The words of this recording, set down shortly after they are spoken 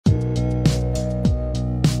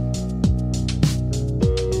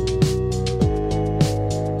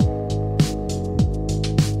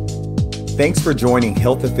Thanks for joining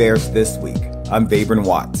Health Affairs This Week. I'm Vabren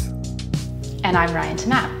Watts. And I'm Ryann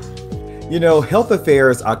Tanap. You know, Health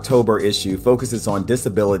Affairs October issue focuses on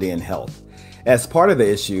disability and health. As part of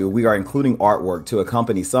the issue, we are including artwork to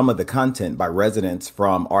accompany some of the content by residents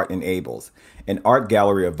from Art Enables, an art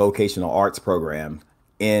gallery of vocational arts program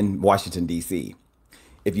in Washington, D.C.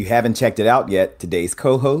 If you haven't checked it out yet, today's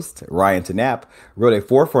co-host, Ryann Tanap, wrote a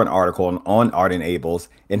forefront article on Art Enables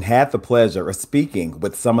and had the pleasure of speaking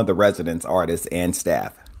with some of the residents, artists, and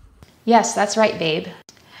staff. Yes, that's right, babe.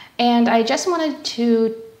 And I just wanted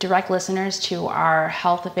to direct listeners to our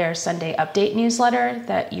Health Affairs Sunday Update newsletter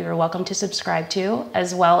that you're welcome to subscribe to,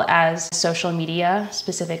 as well as social media,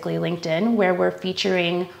 specifically LinkedIn, where we're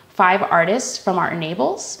featuring 5 artists from Art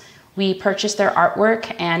Enables. We purchased their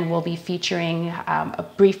artwork and we'll be featuring a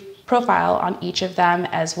brief profile on each of them,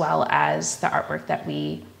 as well as the artwork that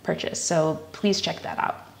we purchased. So please check that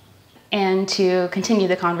out. And to continue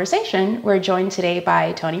the conversation, we're joined today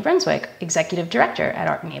by Tony Brunswick, Executive Director at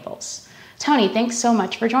Art Enables. Tony, thanks so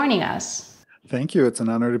much for joining us. Thank you. It's an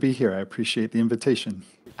honor to be here. I appreciate the invitation.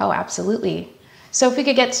 Oh, absolutely. So if we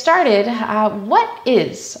could get started, what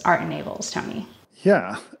is Art Enables, Tony?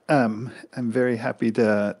 Yeah, I'm very happy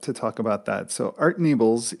to talk about that. So Art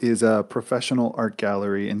Enables is a professional art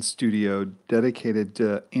gallery and studio dedicated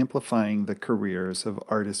to amplifying the careers of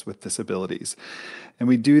artists with disabilities. And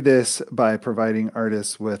we do this by providing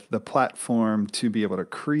artists with the platform to be able to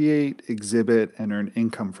create, exhibit, and earn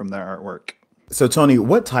income from their artwork. So Tony,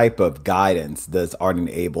 what type of guidance does Art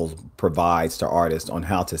Enables provide to artists on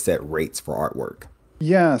how to set rates for artwork?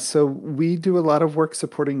 Yeah, so we do a lot of work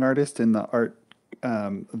supporting artists in the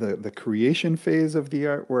the creation phase of the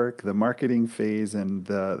artwork, the marketing phase, and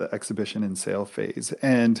the exhibition and sale phase.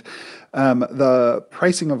 And the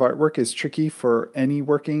pricing of artwork is tricky for any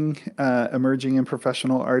working, emerging, and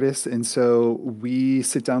professional artists. And so we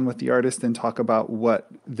sit down with the artist and talk about what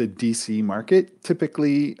the DC market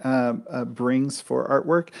typically brings for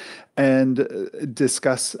artwork, and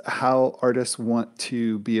discuss how artists want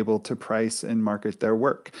to be able to price and market their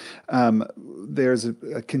work. There's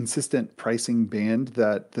a consistent pricing band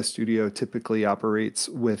that the studio typically operates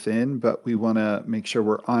within, but we want to make sure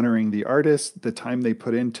we're honoring the artist, the time they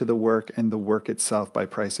put into the work, and the work itself by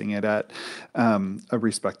pricing it at a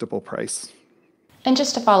respectable price. And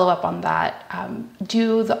just to follow up on that,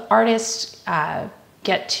 do the artists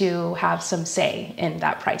get to have some say in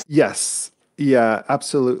that price? Yes. Yeah,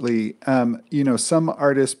 absolutely. Some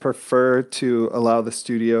artists prefer to allow the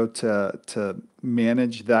studio to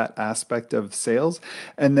manage that aspect of sales.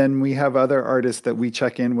 And then we have other artists that we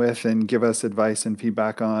check in with and give us advice and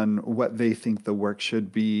feedback on what they think the work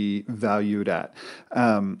should be valued at.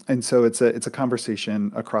 And so it's a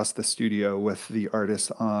conversation across the studio with the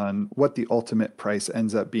artists on what the ultimate price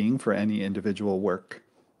ends up being for any individual work.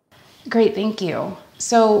 Great, thank you.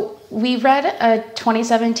 So we read a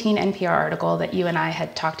 2017 NPR article that you and I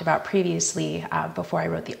had talked about previously before I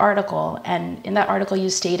wrote the article. And in that article, you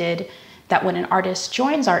stated that when an artist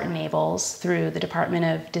joins Art Enables through the Department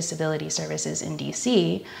of Disability Services in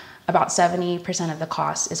DC, about 70% of the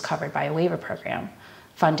cost is covered by a waiver program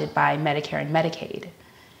funded by Medicare and Medicaid.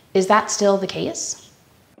 Is that still the case?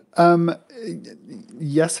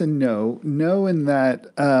 Yes and no. No, in that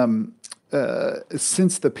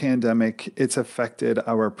since the pandemic, it's affected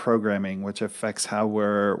our programming, which affects how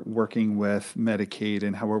we're working with Medicaid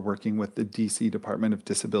and how we're working with the DC Department of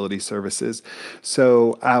Disability Services.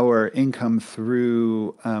 So our income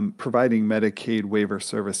through providing Medicaid waiver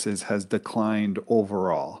services has declined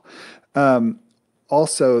overall.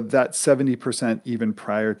 Also, that 70%, even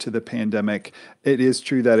prior to the pandemic, it is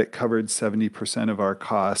true that it covered 70% of our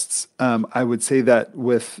costs. I would say that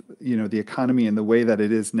with the economy and the way that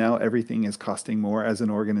it is now, everything is costing more as an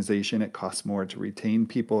organization. It costs more to retain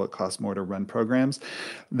people. It costs more to run programs.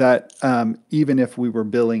 That even if we were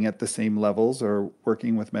billing at the same levels or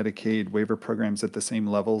working with Medicaid waiver programs at the same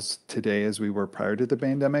levels today as we were prior to the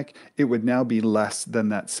pandemic, it would now be less than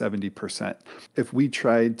that 70%. If we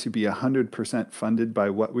tried to be 100% funded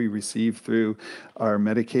by what we receive through our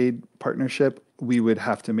Medicaid partnership, we would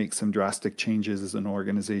have to make some drastic changes as an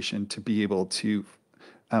organization to be able to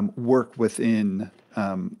work within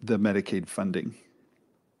the Medicaid funding.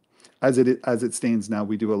 As it stands now,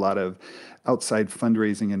 we do a lot of outside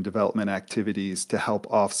fundraising and development activities to help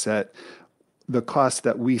offset the costs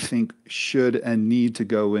that we think should and need to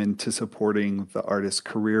go into supporting the artist's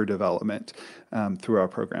career development through our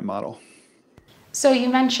program model. So you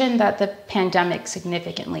mentioned that the pandemic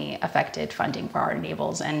significantly affected funding for Art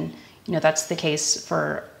Enables, and that's the case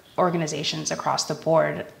for organizations across the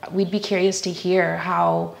board. We'd be curious to hear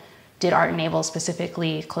how did Art Enable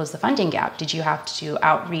specifically close the funding gap? Did you have to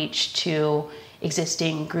outreach to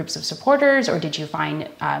existing groups of supporters, or did you find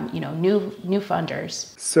new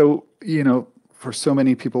funders? So, for so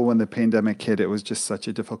many people when the pandemic hit, it was just such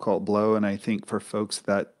a difficult blow. And I think for folks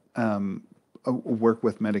that work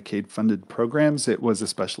with Medicaid funded programs, it was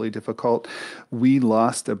especially difficult. We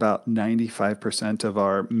lost about 95% of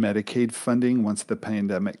our Medicaid funding once the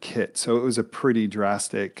pandemic hit. So it was a pretty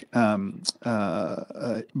drastic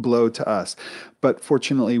blow to us. But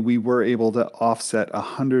fortunately, we were able to offset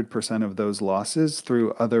 100% of those losses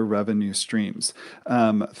through other revenue streams,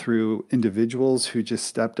 through individuals who just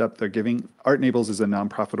stepped up their giving. Art Enables is a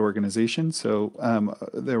nonprofit organization, so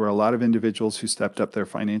there were a lot of individuals who stepped up their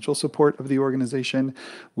financial support of the organization.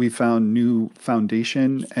 We found new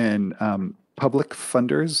foundation and public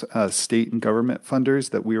funders, state and government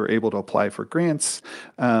funders, that we were able to apply for grants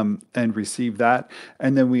and receive that.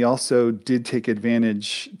 And then we also did take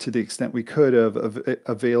advantage, to the extent we could, of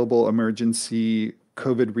available emergency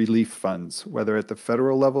COVID relief funds, whether at the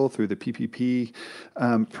federal level through the PPP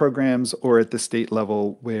programs, or at the state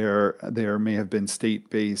level where there may have been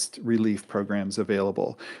state-based relief programs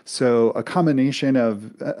available. So a combination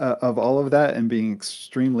of all of that, and being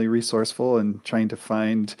extremely resourceful and trying to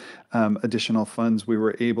find additional funds, we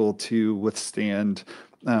were able to withstand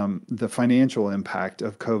the financial impact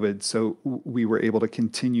of COVID. So we were able to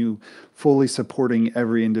continue fully supporting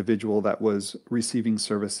every individual that was receiving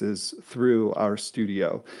services through our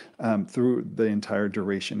studio through the entire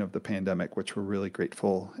duration of the pandemic, which we're really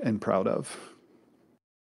grateful and proud of.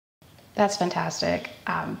 That's fantastic.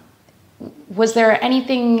 Was there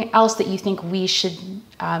anything else that you think we should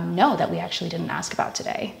know that we actually didn't ask about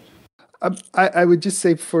today? I would just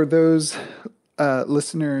say, for those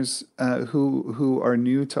listeners who are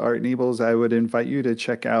new to Art Enables, I would invite you to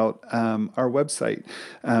check out our website.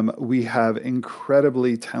 We have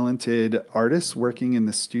incredibly talented artists working in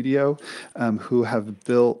the studio who have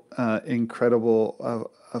built incredible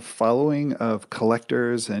a following of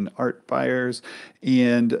collectors and art buyers,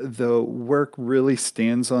 and the work really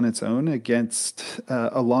stands on its own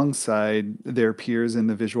alongside their peers in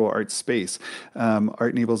the visual art space.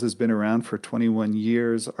 Art Enables has been around for 21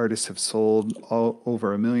 years. Artists have sold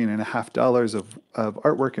over $1.5 million of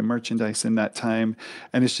artwork and merchandise in that time,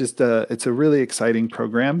 and it's just it's a really exciting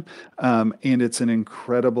program, and it's an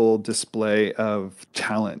incredible display of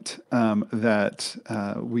talent that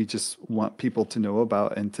we just want people to know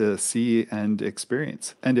about and to see and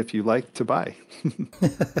experience, and if you like, to buy.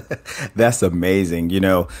 That's amazing.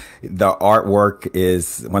 The artwork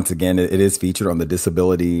is, once again, it is featured on the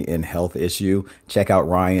disability and health issue. Check out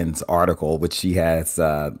Ryan's article, which she has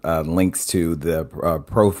links to the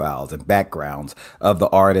profiles and backgrounds of the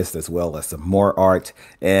artist, as well as some more art.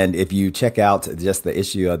 And if you check out just the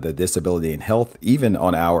issue of the disability and health, even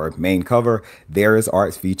on our main cover, there is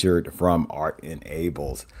art featured from Art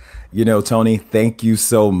Enables. Tony, thank you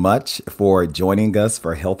so much for joining us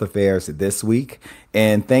for Health Affairs this week.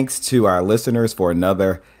 And thanks to our listeners for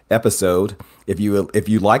another episode. If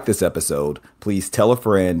you like this episode, please tell a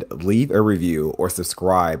friend, leave a review, or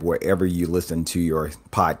subscribe wherever you listen to your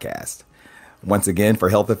podcast. Once again, for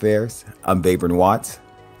Health Affairs, I'm Vabren Watts.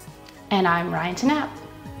 And I'm Ryann Tanap.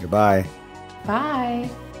 Goodbye. Bye.